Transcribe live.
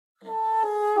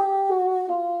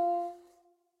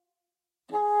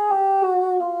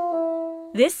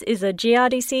This is a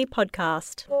GRDC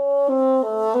podcast.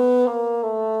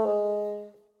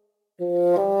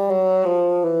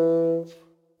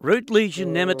 Root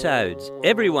lesion nematodes.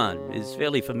 Everyone is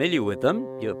fairly familiar with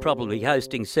them. You're probably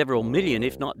hosting several million,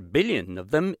 if not billion,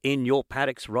 of them in your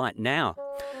paddocks right now.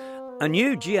 A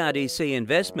new GRDC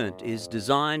investment is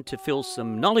designed to fill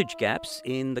some knowledge gaps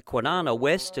in the Kwinana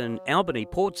West and Albany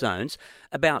port zones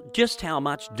about just how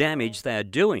much damage they are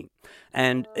doing,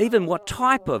 and even what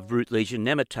type of root lesion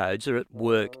nematodes are at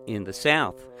work in the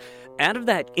south. Out of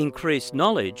that increased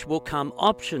knowledge will come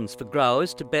options for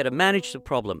growers to better manage the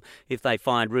problem if they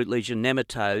find root lesion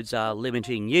nematodes are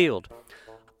limiting yield.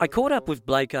 I caught up with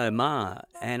Blake O'Meara,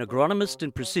 an agronomist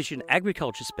and precision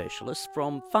agriculture specialist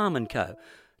from Farm & Co,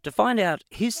 to find out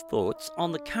his thoughts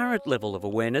on the current level of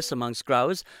awareness amongst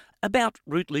growers about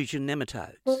root lesion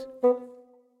nematodes.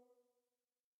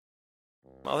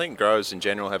 I think growers in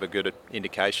general have a good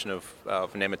indication of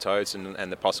nematodes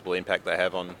and the possible impact they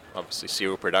have on, obviously,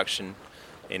 cereal production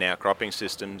in our cropping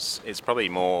systems. It's probably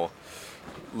more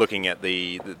looking at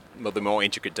the more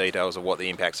intricate details of what the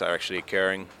impacts are actually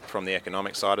occurring from the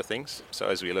economic side of things. So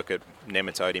as we look at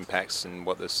nematode impacts and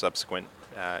what the subsequent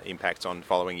impact on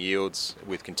following yields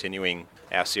with continuing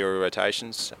our cereal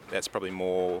rotations, that's probably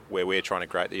more where we're trying to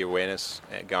create the awareness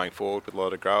going forward with a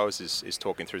lot of growers is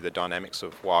talking through the dynamics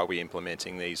of why we're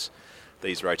implementing these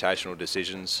rotational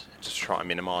decisions to try and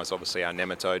minimise obviously our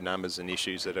nematode numbers and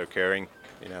issues that are occurring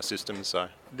in our systems. So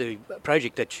the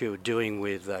project that you're doing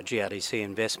with GRDC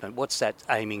investment, what's that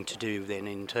aiming to do then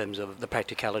in terms of the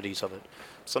practicalities of it?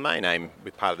 So the main aim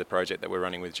with part of the project that we're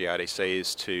running with GRDC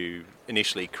is to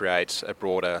initially create a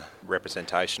broader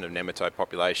representation of nematode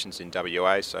populations in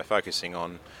WA, so focusing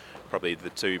on probably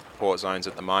the two port zones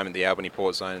at the moment, the Albany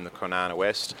port zone and the Kwinana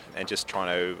West, and just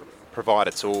trying to provide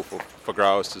a tool for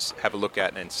growers to have a look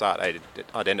at and start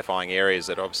identifying areas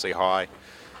that are obviously high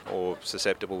or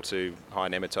susceptible to high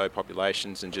nematode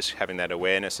populations, and just having that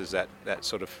awareness as that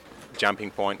sort of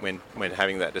jumping point when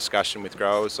having that discussion with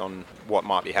growers on what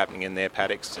might be happening in their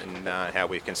paddocks and how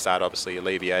we can start obviously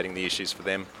alleviating the issues for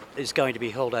them. It's going to be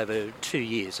held over 2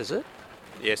 years, is it?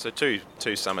 Yeah, so two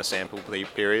summer sample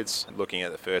periods, looking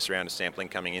at the first round of sampling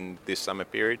coming in this summer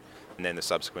period and then the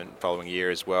subsequent following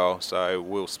year as well. So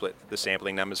we'll split the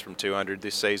sampling numbers from 200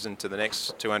 this season to the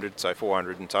next 200, so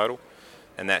 400 in total.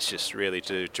 And that's just really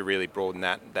to really broaden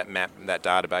that map, that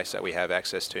database that we have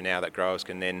access to now that growers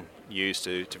can then use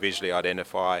to visually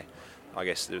identify, I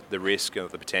guess, the risk or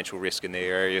the potential risk in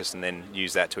their areas, and then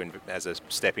use that as a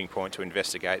stepping point to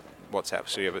investigate what's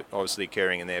obviously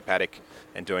occurring in their paddock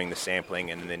and doing the sampling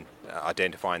and then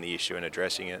identifying the issue and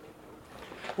addressing it.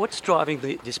 What's driving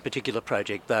this particular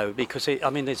project, though? Because,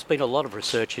 there's been a lot of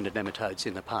research into nematodes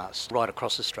in the past, right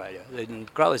across Australia.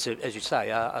 And growers, as you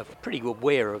say, are pretty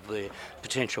aware of the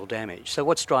potential damage. So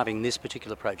what's driving this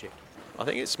particular project? I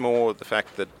think it's more the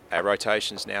fact that our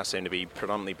rotations now seem to be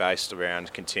predominantly based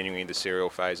around continuing the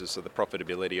cereal phases, so the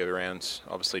profitability around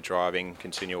obviously driving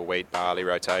continual wheat, barley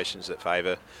rotations that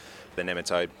favour the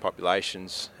nematode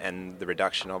populations, and the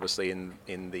reduction obviously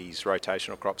in these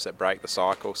rotational crops that break the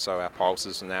cycle, so our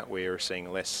pulses and that we're seeing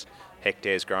less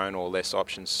hectares grown or less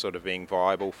options sort of being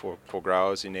viable for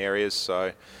growers in areas.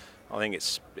 So I think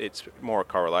it's more a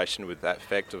correlation with that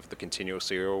effect of the continual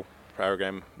cereal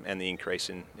program and the increase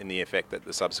in the effect that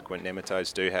the subsequent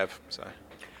nematodes do have.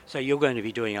 So you're going to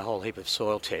be doing a whole heap of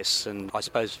soil tests, and I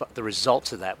suppose the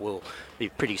results of that will be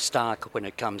pretty stark when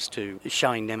it comes to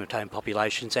showing nematode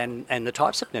populations and the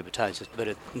types of nematodes that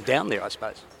are down there, I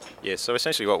suppose. Yeah, so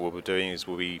essentially what we'll be doing is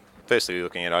we'll be firstly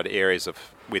looking at areas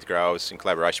with growers, in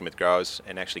collaboration with growers,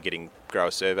 and actually getting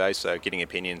grower surveys, so getting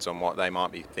opinions on what they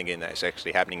might be thinking that's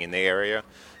actually happening in their area,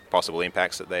 possible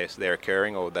impacts that they're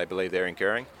occurring or they believe they're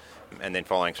incurring. And then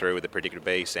following through with the predictor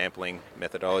B sampling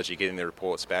methodology, getting the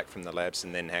reports back from the labs,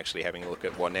 and then actually having a look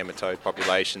at what nematode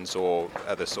populations or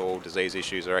other soil disease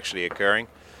issues are actually occurring,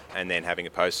 and then having a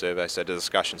post-survey, so the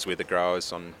discussions with the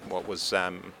growers on what was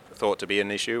thought to be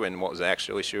an issue and what was the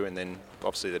actual issue, and then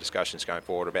obviously the discussions going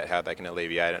forward about how they can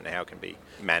alleviate it and how it can be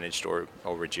managed or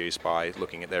reduced by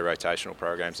looking at their rotational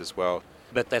programs as well.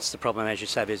 But that's the problem, as you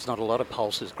say, there's not a lot of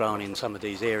pulses grown in some of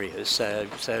these areas. So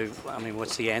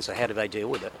what's the answer? How do they deal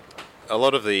with it? A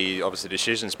lot of the, obviously,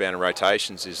 decisions about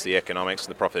rotations is the economics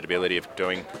and the profitability of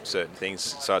doing certain things.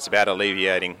 So it's about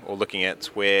alleviating or looking at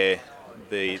where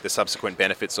the subsequent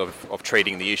benefits of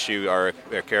treating the issue are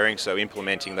occurring, so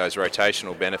implementing those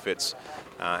rotational benefits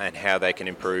and how they can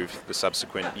improve the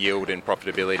subsequent yield and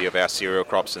profitability of our cereal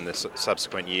crops in the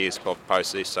subsequent years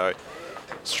post this. So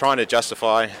it's trying to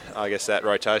justify, I guess, that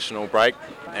rotational break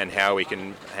and how we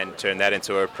can turn that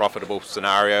into a profitable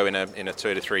scenario in a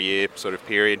 2 to 3 year sort of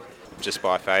period just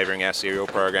by favouring our cereal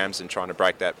programs and trying to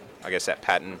break that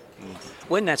pattern.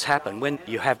 When that's happened, when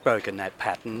you have broken that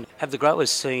pattern, have the growers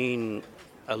seen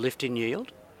a lift in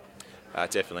yield?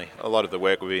 Definitely. A lot of the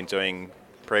work we've been doing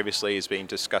previously has been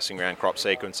discussing around crop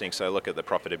sequencing, so look at the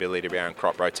profitability around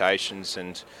crop rotations,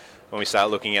 and when we start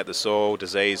looking at the soil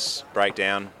disease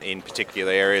breakdown in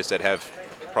particular areas that have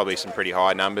probably some pretty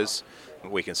high numbers,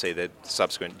 we can see the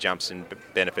subsequent jumps in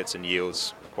benefits and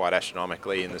yields quite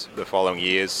astronomically in the following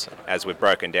years as we've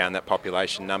broken down that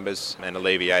population numbers and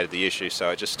alleviated the issue. So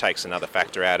it just takes another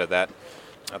factor out of that,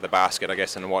 of the basket, I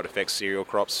guess, and what affects cereal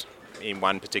crops in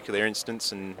one particular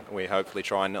instance, and we hopefully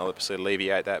try and obviously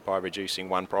alleviate that by reducing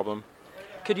one problem.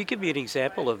 Could you give me an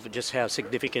example of just how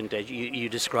significant you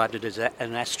described it as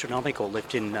an astronomical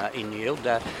lift in yield?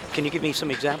 Can you give me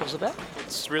some examples of that?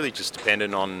 It's really just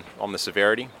dependent on the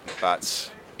severity,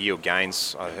 but yield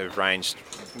gains have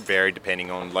varied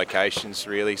depending on locations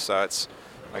really, so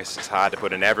I guess it's hard to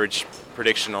put an average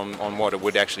prediction on what it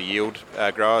would actually yield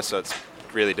growers, so it's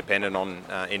really dependent on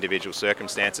individual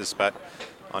circumstances. But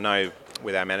I know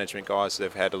with our management guys,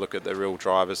 they've had to look at the real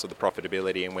drivers of the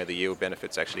profitability and where the yield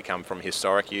benefits actually come from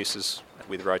historic uses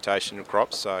with rotational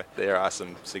crops. So there are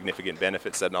some significant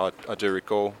benefits that I do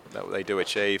recall that they do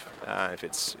achieve, if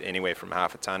it's anywhere from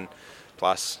half a tonne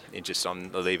plus, in just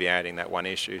on alleviating that one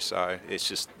issue. So it's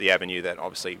just the avenue that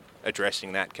obviously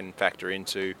addressing that can factor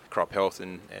into crop health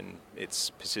and its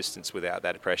persistence without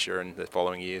that pressure in the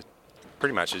following years.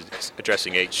 Pretty much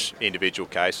addressing each individual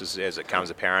case as it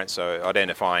comes apparent, so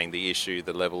identifying the issue,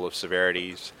 the level of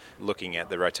severities, looking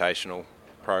at the rotational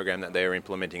program that they're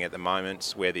implementing at the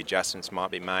moment, where the adjustments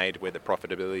might be made, where the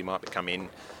profitability might come in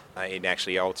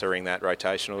actually altering that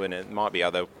rotational, and it might be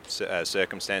other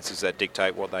circumstances that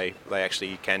dictate what they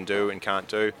actually can do and can't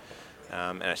do,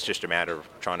 and it's just a matter of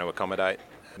trying to accommodate.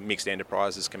 Mixed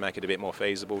enterprises can make it a bit more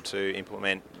feasible to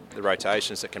implement the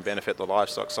rotations that can benefit the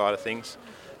livestock side of things.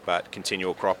 But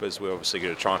continual croppers, we're obviously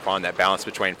going to try and find that balance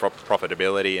between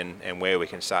profitability and where we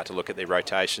can start to look at the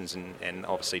rotations and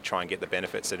obviously try and get the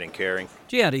benefits that are incurring.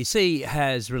 GRDC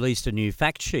has released a new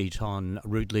fact sheet on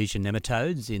root lesion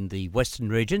nematodes in the Western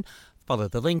region. Follow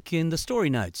the link in the story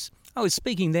notes. I was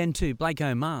speaking then to Blake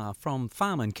O'Meara from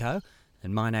Farm & Co,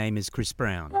 and my name is Chris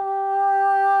Brown.